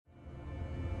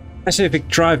Pacific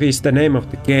Drive is the name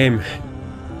of the game.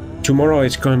 Tomorrow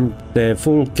it's going the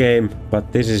full game,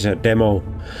 but this is a demo.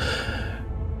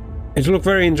 It looks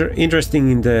very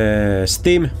interesting in the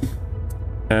Steam,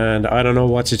 and I don't know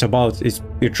what it's about.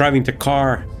 You're driving the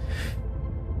car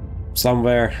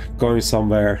somewhere, going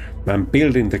somewhere, and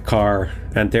building the car,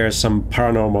 and there's some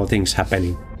paranormal things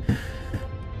happening.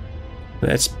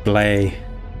 Let's play.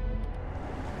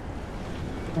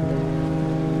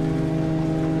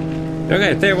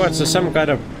 Okay, there was some kind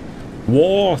of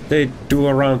war they do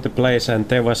around the place, and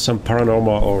there was some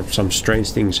paranormal or some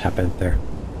strange things happened there.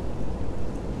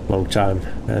 Long time,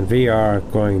 and we are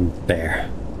going there.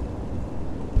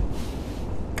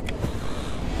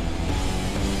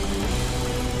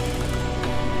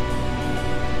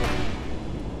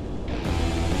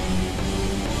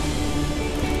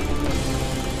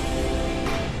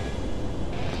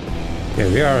 Okay,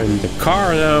 we are in the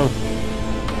car now.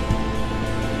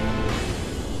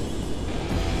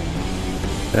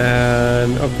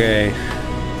 And okay,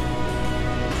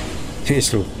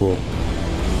 this looks cool.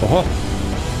 Oh,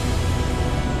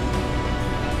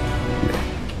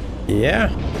 yeah,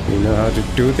 you know how to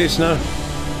do this now.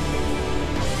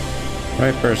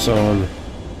 Wipers on,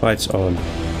 lights on.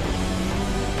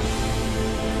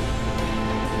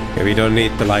 Okay, we don't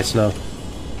need the lights now.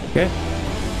 Okay.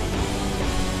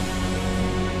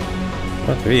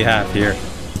 What do we have here?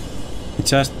 We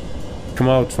just come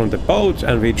out from the boat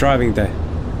and we're driving the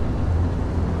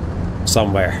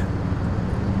somewhere.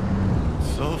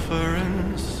 Sulfur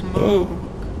and smoke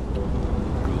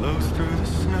glows through the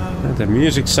snow. And the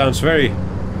music sounds very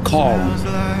calm.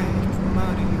 Like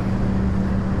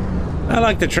I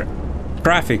like the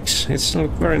graphics. It's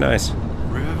very nice.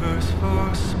 rivers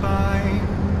for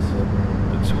spines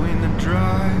between the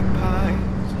dry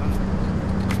pines.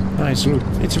 Nice look.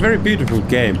 It's a very beautiful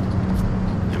game.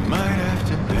 You might have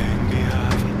to bang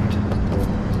behind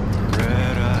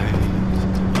red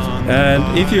eyes on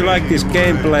And if you like this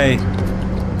gameplay,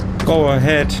 go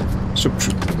ahead,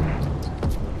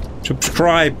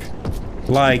 subscribe,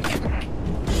 like.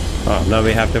 Oh, now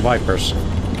we have the Vipers.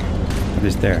 What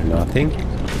is there? Nothing.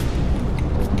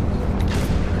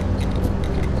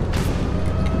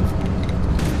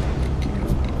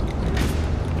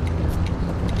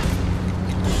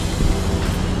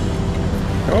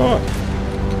 Oh!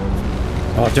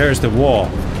 Oh, there's the wall.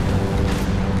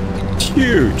 It's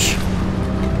huge.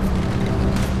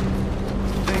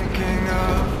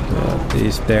 What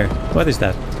is there? What is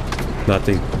that?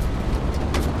 Nothing.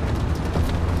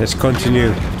 Let's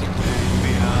continue.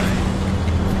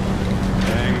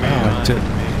 Oh,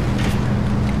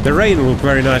 the rain looked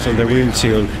very nice on the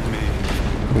windshield.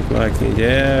 Look like,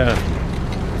 yeah.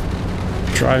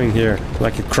 Driving here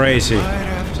like a crazy.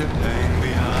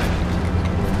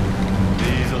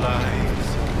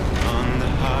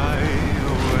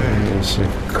 There's a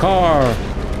car.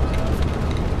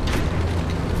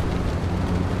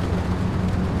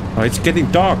 Oh, it's getting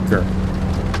darker.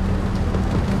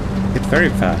 It's very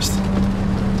fast.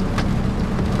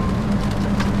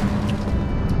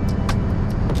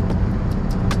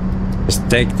 Let's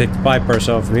take the Vipers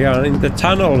off. We are in the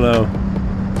tunnel now.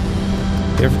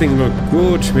 Everything looks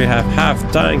good. We have half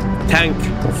tank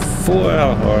of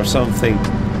fuel or something.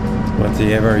 What do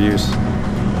you ever use?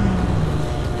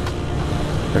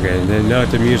 Okay, then now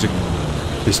the music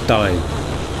is dying.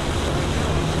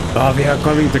 Oh, we are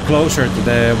coming closer to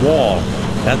the wall.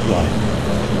 That's why.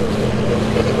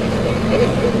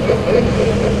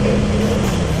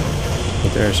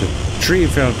 But there's a tree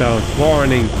fell down.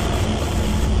 Warning.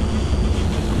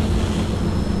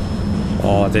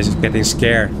 Oh, this is getting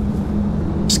scared.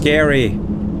 Scary.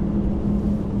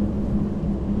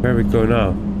 Where we go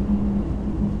now?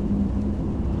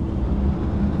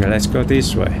 Okay, let's go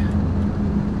this way.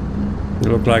 It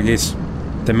looks like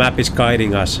the map is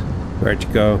guiding us where to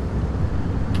go.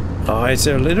 Oh, it's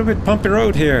a little bit bumpy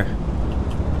road here.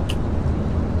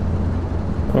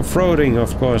 Off-roading,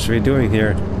 of course, we're doing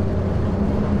here.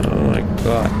 Oh my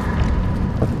god.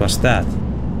 What was that?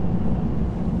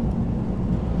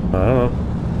 I don't know.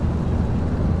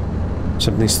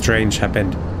 Something strange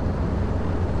happened.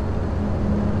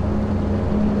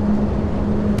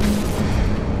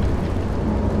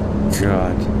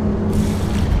 God.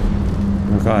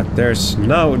 Oh god, there's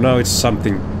now it's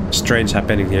something strange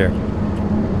happening here.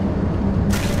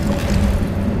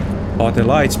 Oh, the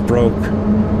lights broke.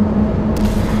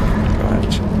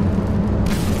 God.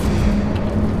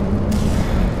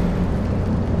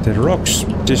 The rocks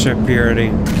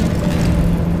disappearing.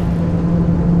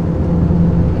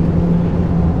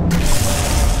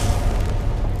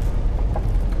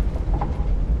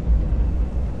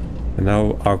 And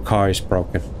now our car is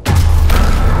broken.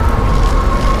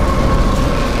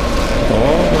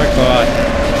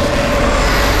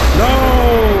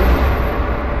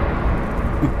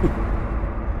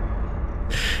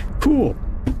 Cool.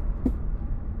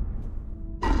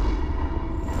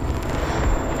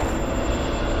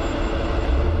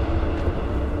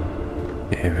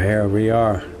 And here we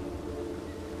are. I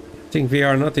think we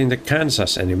are not in the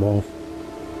Kansas anymore.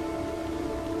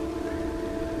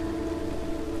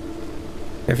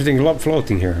 Everything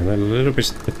floating here, a little bit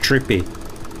trippy.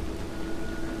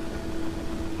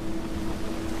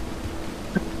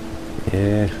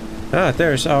 Yeah. Ah,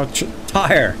 there's our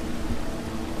tire.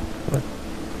 What?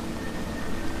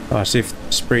 Ah, shift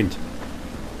sprint.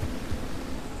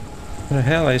 What the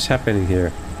hell is happening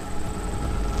here?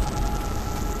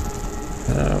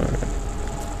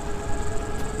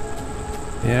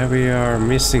 Yeah, we are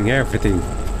missing everything.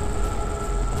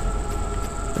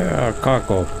 Our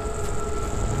cargo.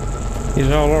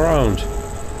 It's all around.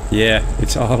 Yeah,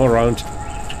 it's all around.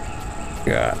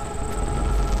 God.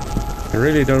 I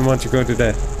really don't want to go to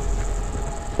the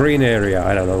green area.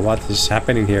 I don't know what is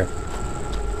happening here.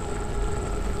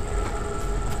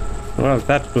 Well,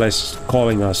 that place is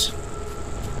calling us.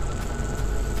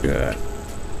 God.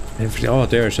 Oh,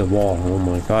 there's a wall. Oh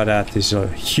my god, that is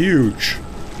huge.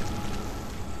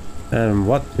 And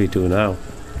what we do now?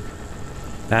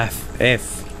 F.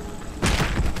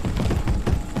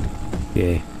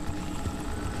 Yeah.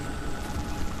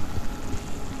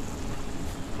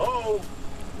 Hello?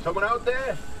 Someone out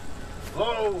there?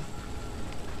 Hello?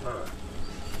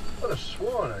 Could have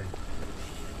sworn I...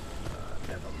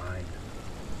 never mind.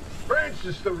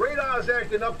 Francis, the radar's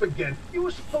acting up again. You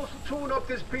were supposed to tune up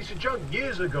this piece of junk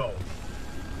years ago.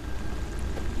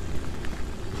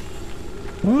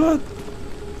 What?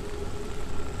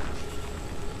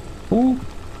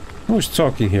 Who's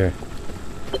talking here?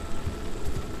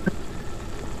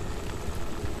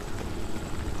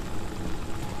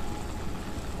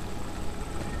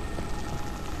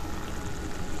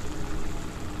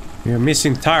 We're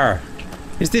missing tire.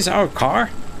 Is this our car?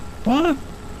 What?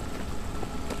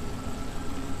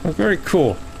 Oh, very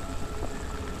cool.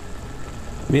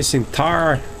 Missing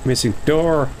tire, missing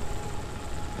door,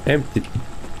 empty.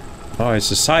 Oh, it's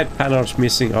the side panels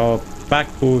missing. Oh, back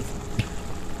boot.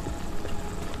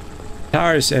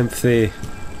 Tire is empty.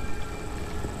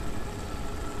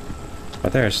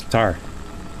 But there's tire.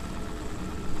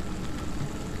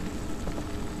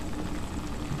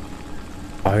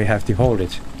 Oh, we have to hold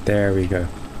it. There we go.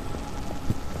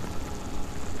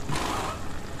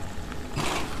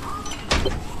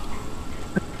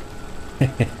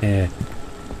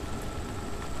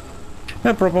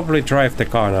 I'll probably drive the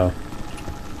car now.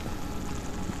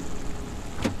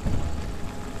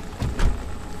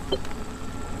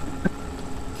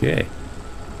 Okay.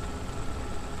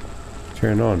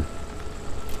 Turn on.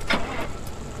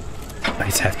 I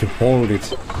just have to hold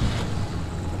it.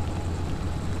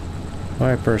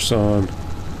 Wipers on.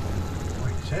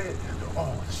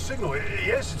 Oh, the signal.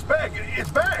 Yes, it's back.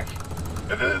 It's back.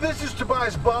 This is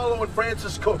Tobias Barlow and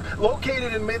Francis Cook,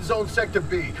 located in mid-zone sector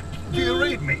B. Do you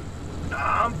read me?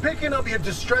 I'm picking up your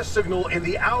distress signal in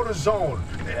the outer zone.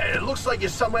 It looks like you're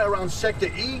somewhere around sector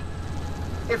E.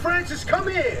 Hey, Francis, come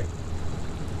here.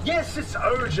 Yes, it's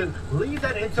urgent. Leave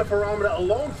that interferometer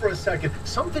alone for a second.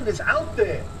 Something is out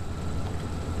there.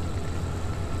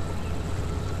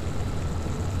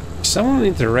 Someone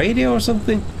in the radio or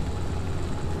something?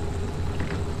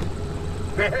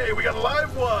 Hey, we got a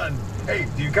live one. Hey,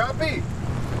 do you copy?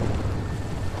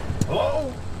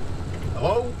 Hello?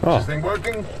 Hello? Oh. Is this thing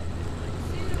working?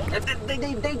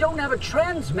 They don't have a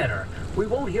transmitter. We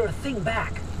won't hear a thing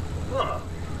back. Huh.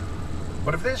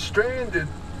 But if they're stranded,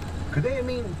 could they,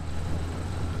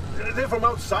 they're from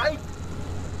outside?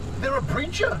 They're a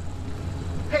breacher?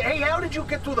 Hey, how did you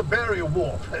get through the barrier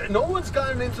wall? No one's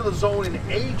gotten into the zone in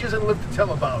ages and lived to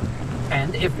tell about it.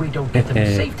 And if we don't get them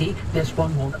to safety, this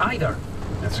one won't either.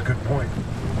 That's a good point.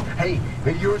 Hey,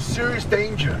 you're in serious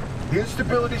danger. The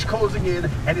instability's closing in,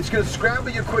 and it's gonna scramble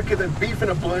you quicker than beef in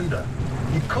a blender.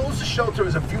 Your closest shelter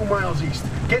is a few miles east.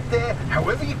 Get there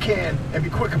however you can, and be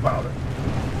quick about it.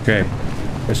 Okay,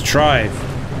 let's drive.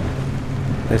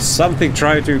 There's something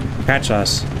trying to catch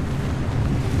us.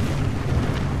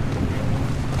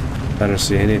 I don't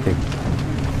see anything.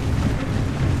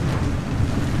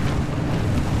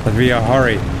 But we are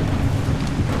hurry.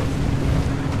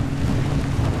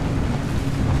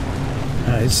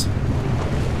 Nice.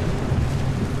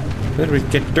 Let me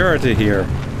get dirty here.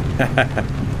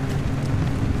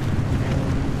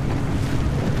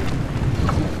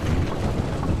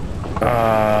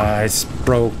 It's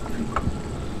broke.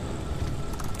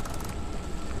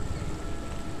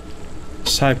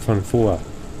 Siphon fuel.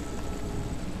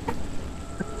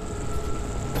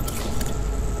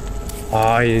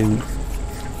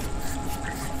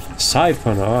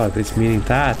 siphon. Oh, it's meaning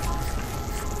that.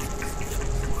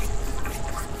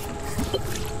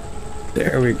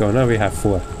 There we go. Now we have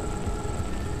 4.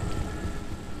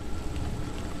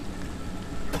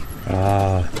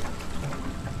 Ah.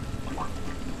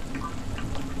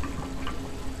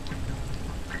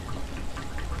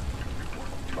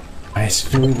 I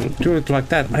do it like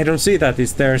that. I don't see that.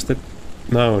 Is there's the...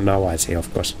 No, now I see,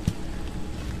 of course.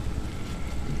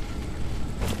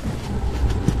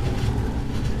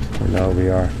 And now we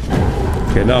are...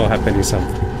 Okay, now happening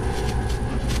something.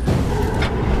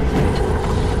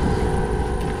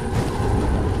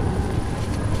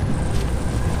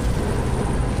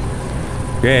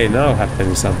 Okay, now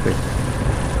happening something.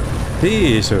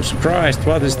 Jesus Christ,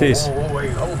 what is this? Oh,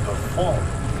 wait, hold the phone.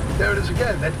 There it is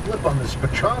again, that blip on the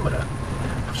spectrometer.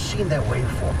 I've seen that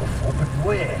waveform before, but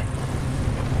where?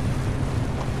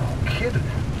 No kidding.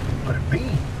 Could it be?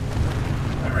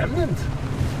 A remnant?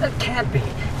 It can't be.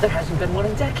 There hasn't been one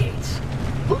in decades.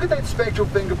 Look at that spectral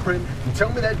fingerprint and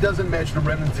tell me that doesn't match the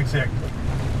remnants exactly.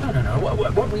 No.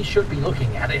 What we should be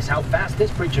looking at is how fast this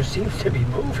creature seems to be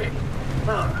moving.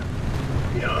 Huh.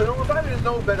 You know, if I didn't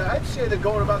know better, I'd say they're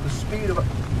going about the speed of a...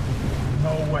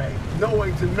 No way. No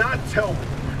way. Do not tell me.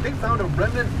 They found a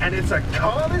remnant and it's a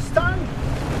car this time?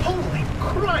 Holy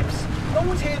cripes! No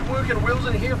one's had working wheels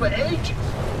in here for ages.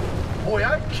 Boy,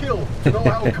 I'd kill to know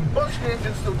how a combustion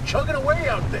engine's still chugging away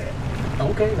out there.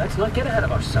 Okay, let's not get ahead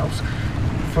of ourselves.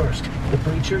 First, the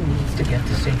breacher needs to get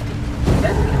to safety.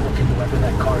 Then we can look into whether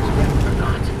that car is ready or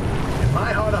not. In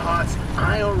my heart of hearts,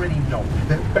 I already know.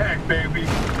 They're back, baby.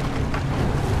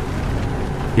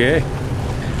 Yeah.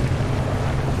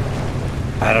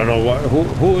 I don't know what.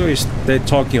 Who is they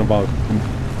talking about?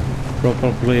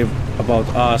 Probably about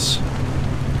us.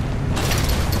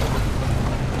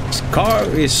 This car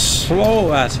is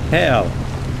slow as hell.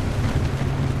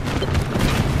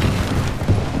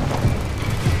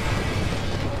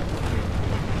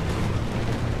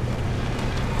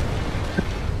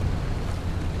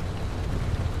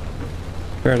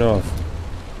 Fair enough.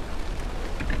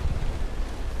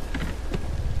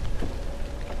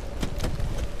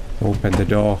 Open the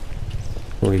door.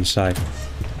 Go inside.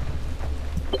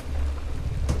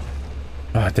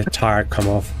 Ah, the tire come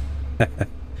off.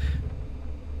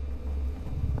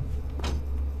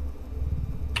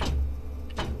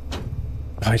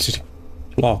 I just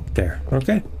locked there.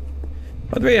 Okay.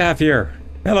 What do we have here?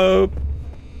 Hello.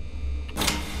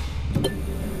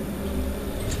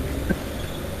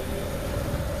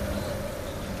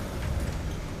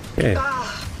 Okay.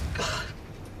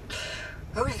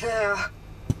 Who's there?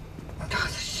 The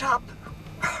shop.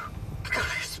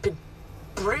 It's been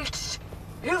breached.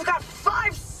 You've got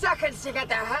 5 seconds to get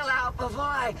the hell out before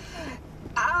I...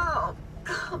 Ow!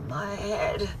 My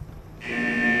head.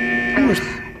 Who's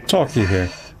talking here?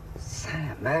 It's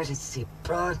an emergency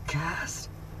broadcast.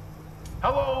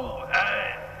 Hello,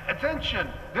 attention.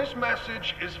 This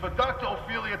message is for Dr.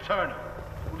 Ophelia Turner.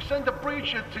 We sent a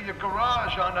breacher to your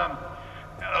garage on,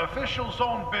 official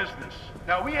zone business.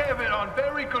 Now, we have it on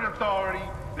very good authority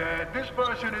that this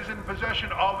person is in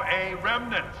possession of a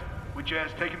remnant, which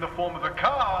has taken the form of a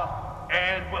car,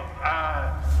 and, well,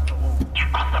 Get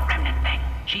off the remnant thing.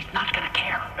 She's not gonna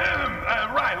care.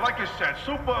 right, like I said,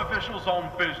 super official zone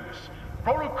business.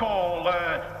 Protocol,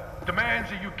 demands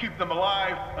that you keep them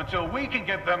alive until we can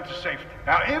get them to safety.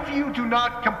 Now, if you do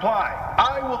not comply,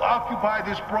 I will occupy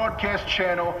this broadcast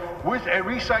channel with a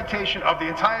recitation of the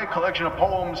entire collection of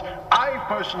poems I've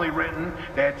personally written.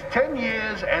 That's 10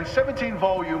 years and 17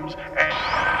 volumes and...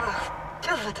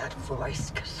 That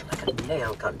voice goes like a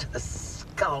nail gun to the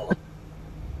skull.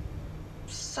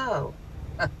 So,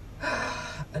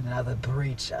 another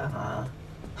breacher, huh?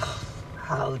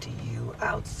 How do you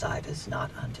outsiders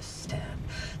not understand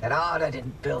that Arda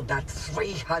didn't build that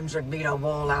 300-meter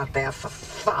wall out there for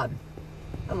fun?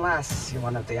 Unless you're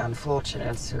one of the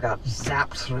unfortunates who got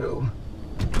zapped through.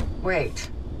 Wait,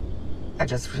 I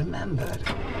just remembered.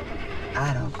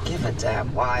 I don't give a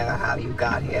damn why or how you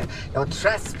got here. You're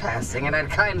trespassing, and I'd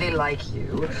kindly like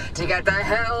you to get the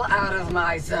hell out of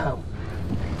my zone.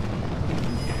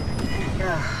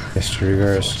 Let's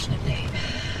reverse. Unfortunately,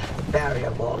 the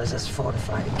barrier wall is as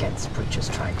fortified against breaches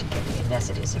trying to get in as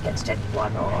it is against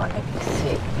anyone or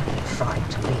anything trying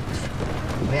to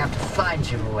leave. We have to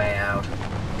find you a way out.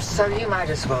 So you might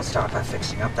as well start by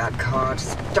fixing up that car.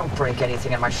 Just don't break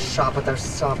anything in my shop with those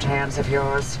soft hands of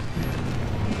yours.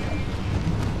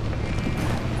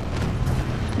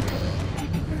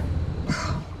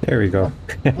 There we go.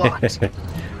 What?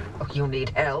 Oh, you need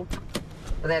help?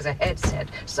 There's a headset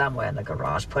somewhere in the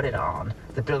garage. Put it on.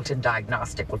 The built-in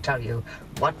diagnostic will tell you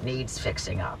what needs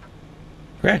fixing up.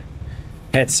 Okay.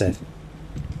 Headset.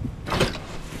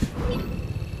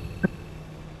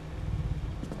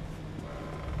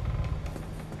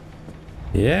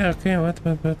 Yeah, okay,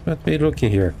 what we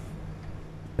looking here?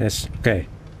 Yes, okay.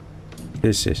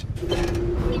 This is...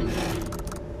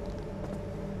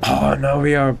 Oh, now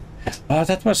we are... Oh,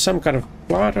 that was some kind of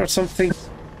blood or something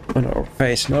on our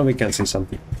face. Now we can see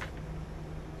something.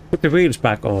 Put the wheels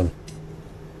back on.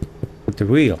 Put the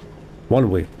wheel. One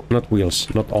wheel, not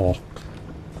wheels, not all.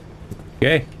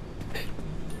 Okay.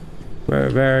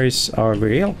 Where is our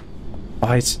wheel?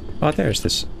 Oh, it's... Oh, there's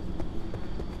this.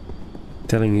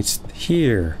 Telling it's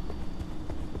here.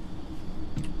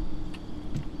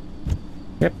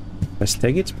 Yep, let's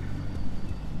take it.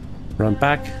 Run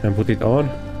back and put it on.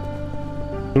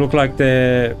 Look like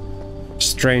the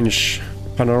strange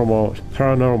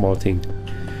paranormal thing.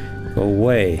 Go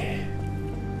away.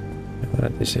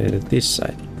 Let me say it this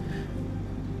side.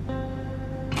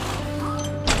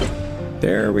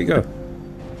 There we go.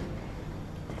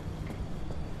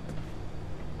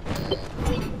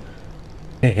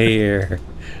 Here.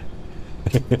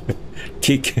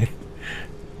 Kick.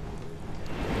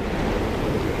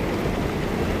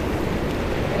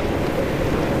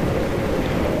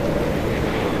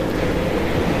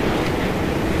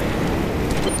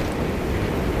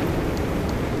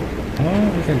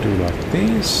 Oh, we can do like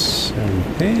this and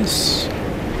this.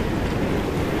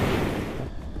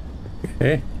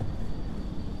 Okay.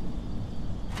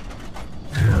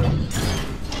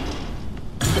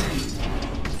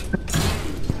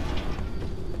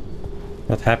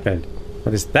 What happened?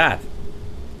 What is that?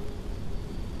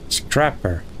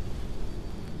 Scrapper.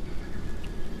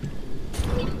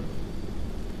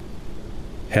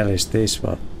 Hell is this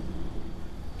one?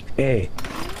 Hey.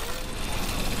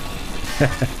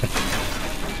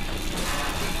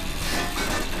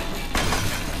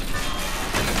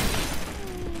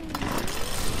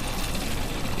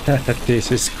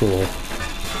 This is cool.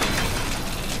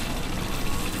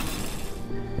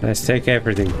 Let's take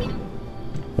everything.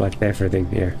 Like everything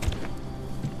here.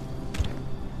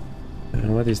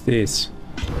 And what is this?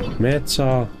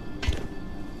 Metal.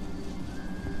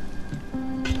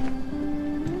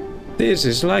 This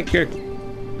is like a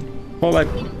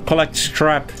collect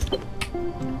scrap.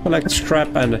 Collect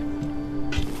scrap and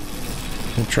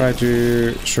try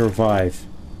to survive.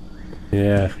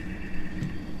 Yeah.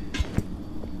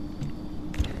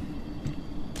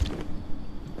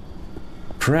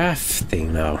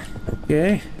 Crafting now.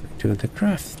 Okay. Do the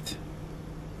craft.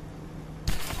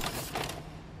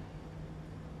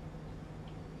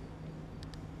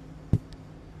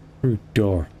 Root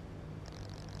door.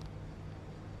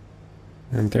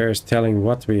 And there's telling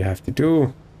what we have to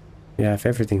do. We have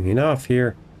everything enough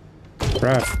here.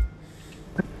 Craft.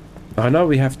 Oh, now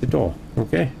we have the door.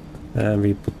 Okay. And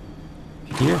we put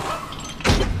here.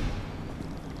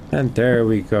 And there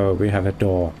we go. We have a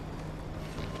door.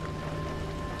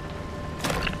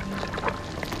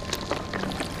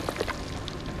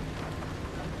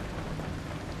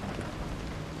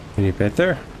 Any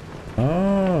better?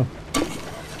 Oh.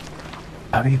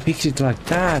 Oh, you fix it like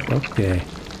that. Okay.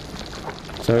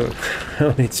 So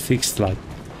it's fixed like...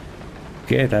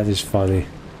 Okay, that is funny.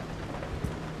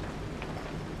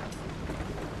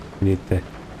 We need the...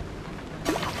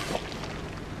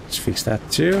 Let's fix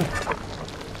that too.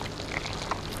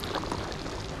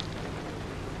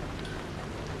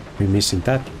 We're missing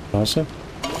that also.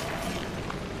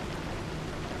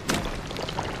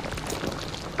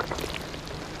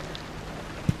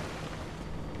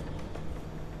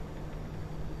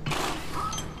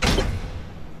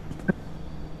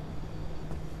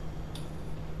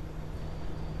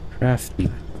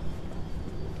 Crafting.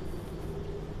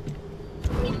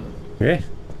 Okay.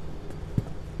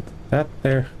 That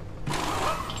there.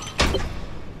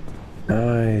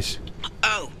 Nice.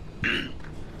 Oh,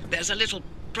 there's a little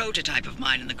prototype of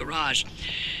mine in the garage.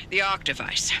 The Arc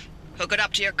device. Hook it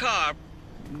up to your car,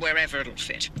 wherever it'll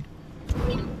fit.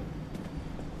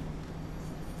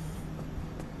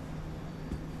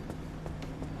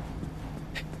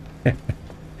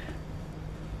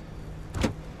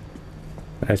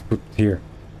 Let's put it here.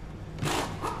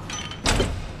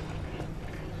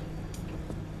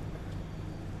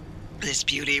 This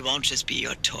beauty won't just be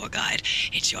your tour guide.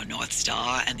 It's your North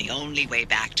Star and the only way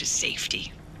back to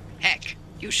safety. Heck,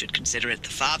 you should consider it the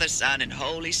Father, Son, and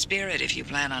Holy Spirit if you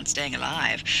plan on staying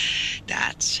alive.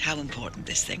 That's how important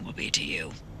this thing will be to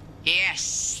you.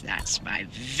 Yes, that's my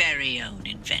very own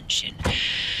invention.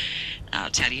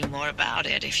 I'll tell you more about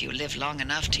it if you live long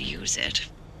enough to use it.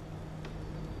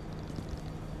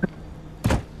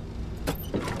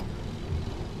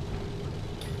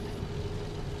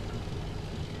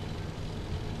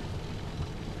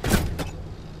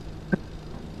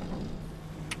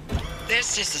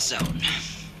 This is the zone.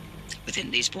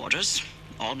 Within these borders,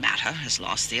 all matter has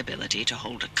lost the ability to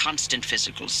hold a constant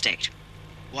physical state.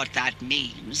 What that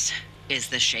means is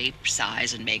the shape,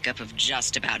 size, and makeup of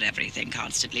just about everything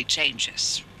constantly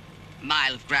changes. A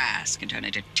mile of grass can turn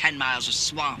into 10 miles of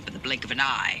swamp in the blink of an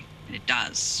eye, and it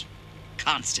does.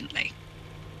 Constantly.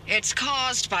 It's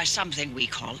caused by something we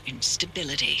call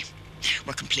instability.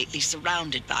 We're completely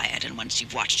surrounded by it, and once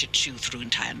you've watched it chew through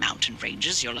entire mountain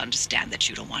ranges, you'll understand that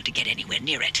you don't want to get anywhere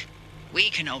near it. We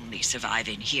can only survive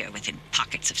in here within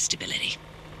pockets of stability.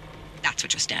 That's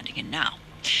what you're standing in now.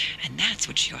 And that's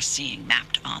what you're seeing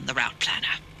mapped on the route planner.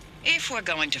 If we're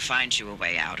going to find you a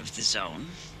way out of the zone,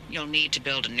 you'll need to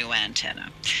build a new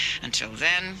antenna. Until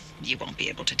then, you won't be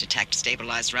able to detect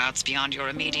stabilized routes beyond your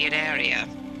immediate area.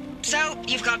 So,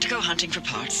 you've got to go hunting for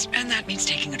parts, and that means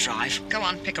taking a drive. Go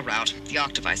on, pick a route. The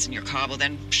ARC device in your car will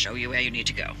then show you where you need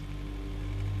to go.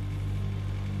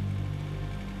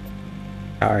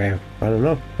 Alright, I don't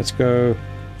know. Let's go.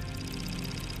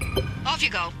 Off you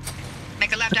go.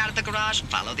 Make a left out of the garage and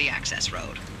follow the access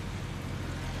road.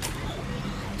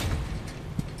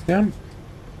 Yeah.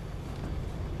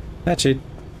 That's it.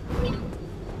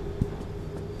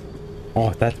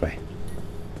 Oh, that way.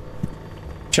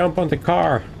 Jump on the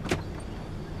car.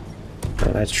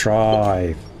 Now let's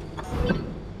drive.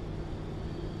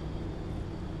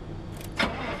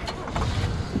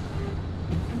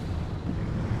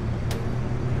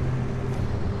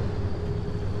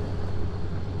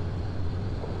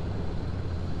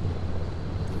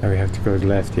 Now we have to go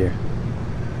left here.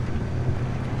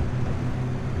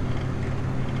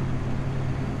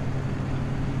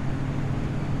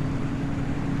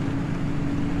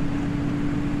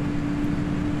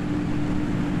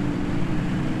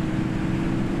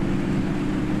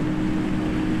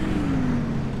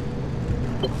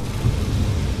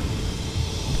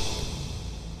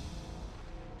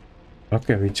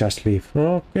 Okay, we just leave.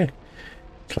 Okay.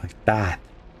 It's like that.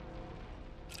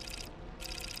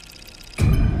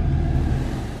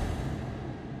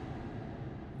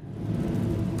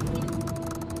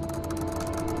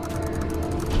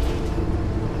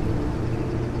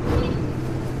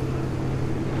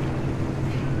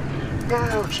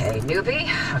 Okay, newbie.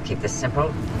 I'll keep this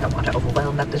simple. Don't want to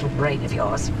overwhelm that little brain of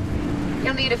yours.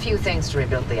 You'll need a few things to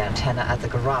rebuild the antenna at the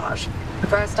garage.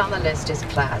 First on the list is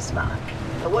plasma.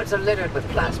 The woods are littered with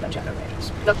plasma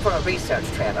generators. Look for a research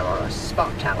trailer or a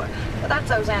spot tower. But that's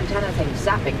those antenna things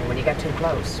zapping you when you get too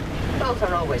close. Both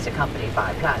are always accompanied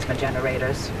by plasma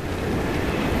generators.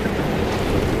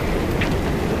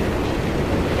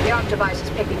 The ARC device is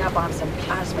picking up on some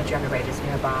plasma generators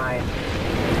nearby.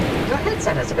 Your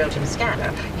headset has a built-in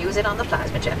scanner. Use it on the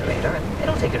plasma generator, and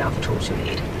it'll figure out the tools you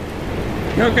need.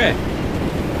 Okay.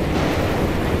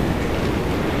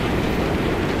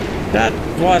 That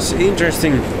was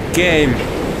interesting game.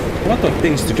 A lot of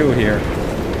things to do here.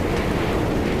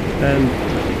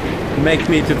 And make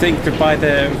me to think to buy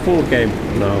the full game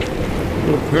now.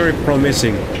 Look very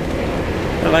promising.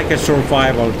 I like a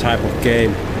survival type of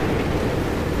game.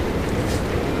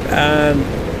 And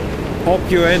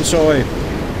hope you enjoy.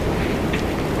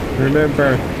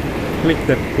 Remember, click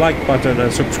the like button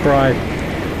and subscribe.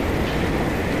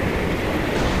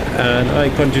 And I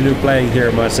continue playing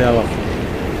here myself.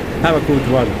 Have a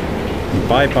good one.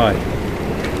 Bye bye.